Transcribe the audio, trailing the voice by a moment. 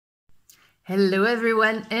Hello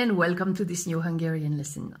everyone and welcome to this new Hungarian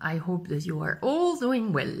lesson. I hope that you are all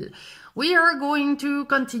doing well. We are going to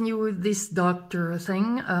continue with this doctor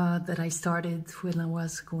thing that I started when I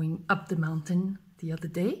was going up the mountain the other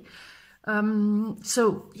day.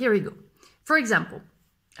 So here we go. For example,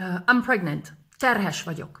 I'm pregnant. Terhes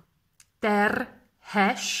vagyok.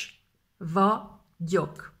 Terhes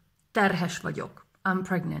vagyok. Terhes vagyok. I'm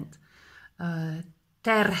pregnant.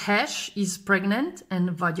 Terhes is pregnant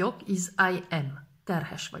and vagyok is I am.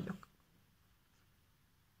 Terhes vagyok.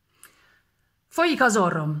 Folyik az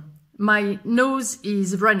orrom. My nose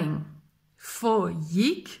is running.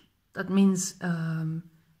 Folyik, that means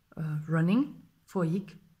running.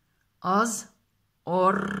 Folyik az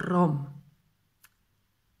orrom.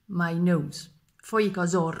 My nose. Folyik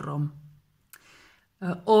az orrom.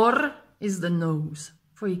 Orr is the nose.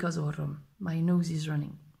 Folyik az orrom. My nose is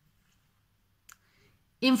running.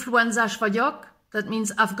 Influenzás vagyok, that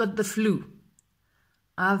means I've got the flu.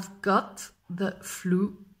 I've got the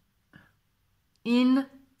flu.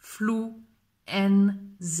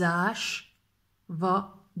 Influenzás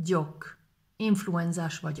vagyok.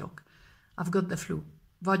 Influenzás vagyok. I've got the flu.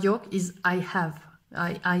 Vagyok is I have,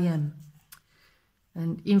 I am.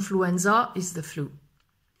 And influenza is the flu.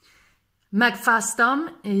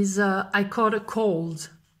 Megfáztam is I caught a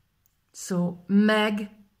cold. So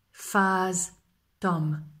megfáztam.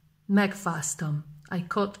 Megfáztam. I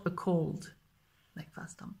caught a cold.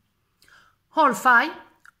 Megfáztam. Hol fáj?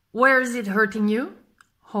 Where is it hurting you?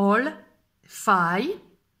 Hol fáj?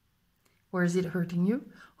 Where is it hurting you?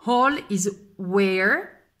 Hol is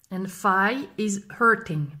where and fáj is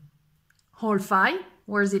hurting. Hol fáj?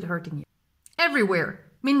 Where is it hurting you?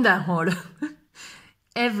 Everywhere. Mindenhol.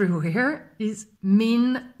 Everywhere is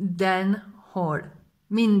mindenhol.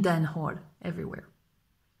 Mindenhol. Everywhere.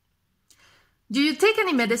 Do you take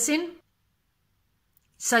any medicine?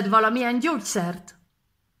 Szed valamilyen gyógyszert.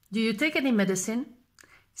 Do you take any medicine?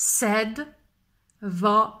 Szed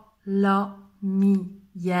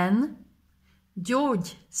valamilyen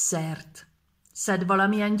gyógyszert. Szed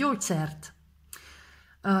valamilyen gyógyszert.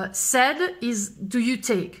 Szed is do you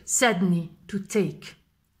take. Szedni, to take.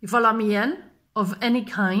 Valamilyen, of any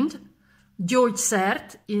kind.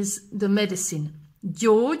 Gyógyszert is the medicine.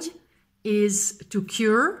 Gyógy is to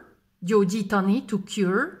cure. Gyógyítani, to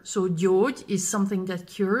cure. So gyógy is something that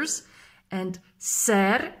cures. And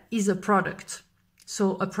szer is a product.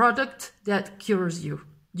 So a product that cures you.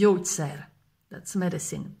 Gyógyszer. That's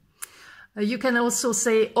medicine. You can also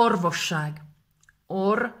say orvosság.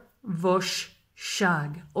 Orvosság.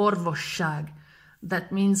 Orvosság.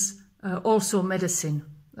 That means also medicine.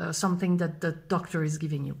 Something that the doctor is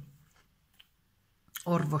giving you.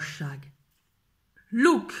 Orvosság.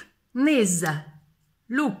 Look. Nézze.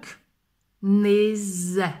 Look.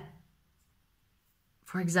 Nézze.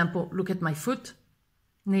 For example, look at my foot.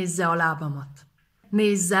 Nézze a lábamat.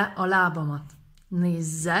 Nézze a lábamat.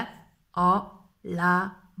 Nézze a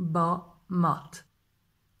lábamat.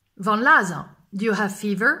 Van láza? Do you have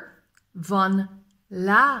fever? Van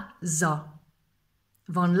láza.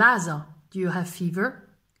 Van láza? Do you have fever?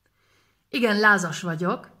 Igen, lázas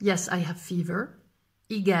vagyok. Yes, I have fever.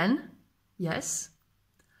 Igen, yes.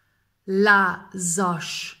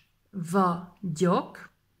 Lázas vagyok.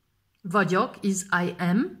 Vagyok is I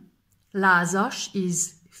am. Lázas is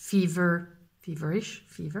fever, feverish,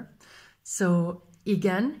 fever. So,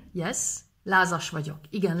 igen, yes. Lázas vagyok.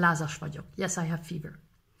 Igen, lázas vagyok. Yes, I have fever.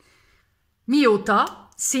 Mióta,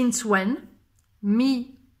 since when?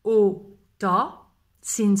 Mióta,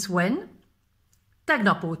 since when?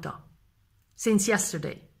 Tegnap óta. Since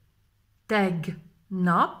yesterday.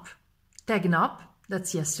 Tegnap, tegnap,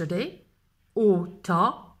 that's yesterday.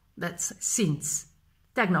 Óta, that's since.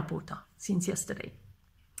 Tegnap óta, since yesterday.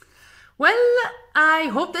 Well, I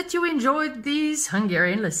hope that you enjoyed this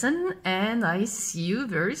Hungarian lesson and I see you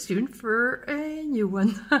very soon for a new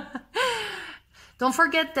one. Don't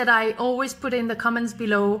forget that I always put in the comments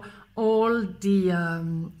below all the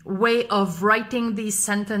way of writing these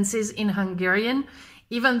sentences in Hungarian,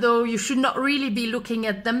 even though you should not really be looking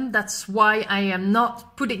at them. That's why I am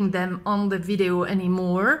not putting them on the video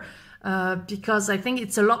anymore. Because I think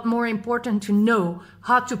it's a lot more important to know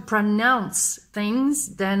how to pronounce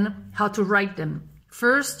things than how to write them.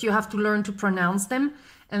 First, you have to learn to pronounce them,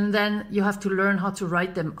 and then you have to learn how to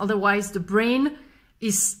write them. Otherwise, the brain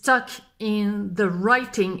is stuck in the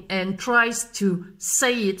writing and tries to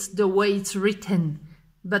say it the way it's written.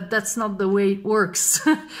 But that's not the way it works.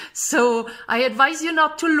 So I advise you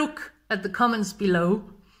not to look at the comments below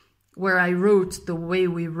where I wrote the way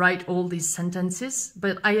we write all these sentences,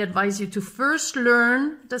 but I advise you to first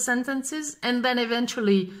learn the sentences and then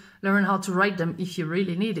eventually learn how to write them if you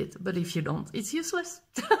really need it. But if you don't, it's useless.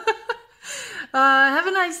 Have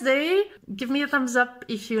a nice day. Give me a thumbs up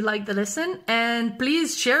if you like the lesson, and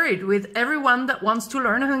please share it with everyone that wants to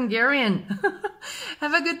learn Hungarian.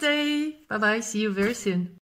 Have a good day. Bye bye. See you very soon.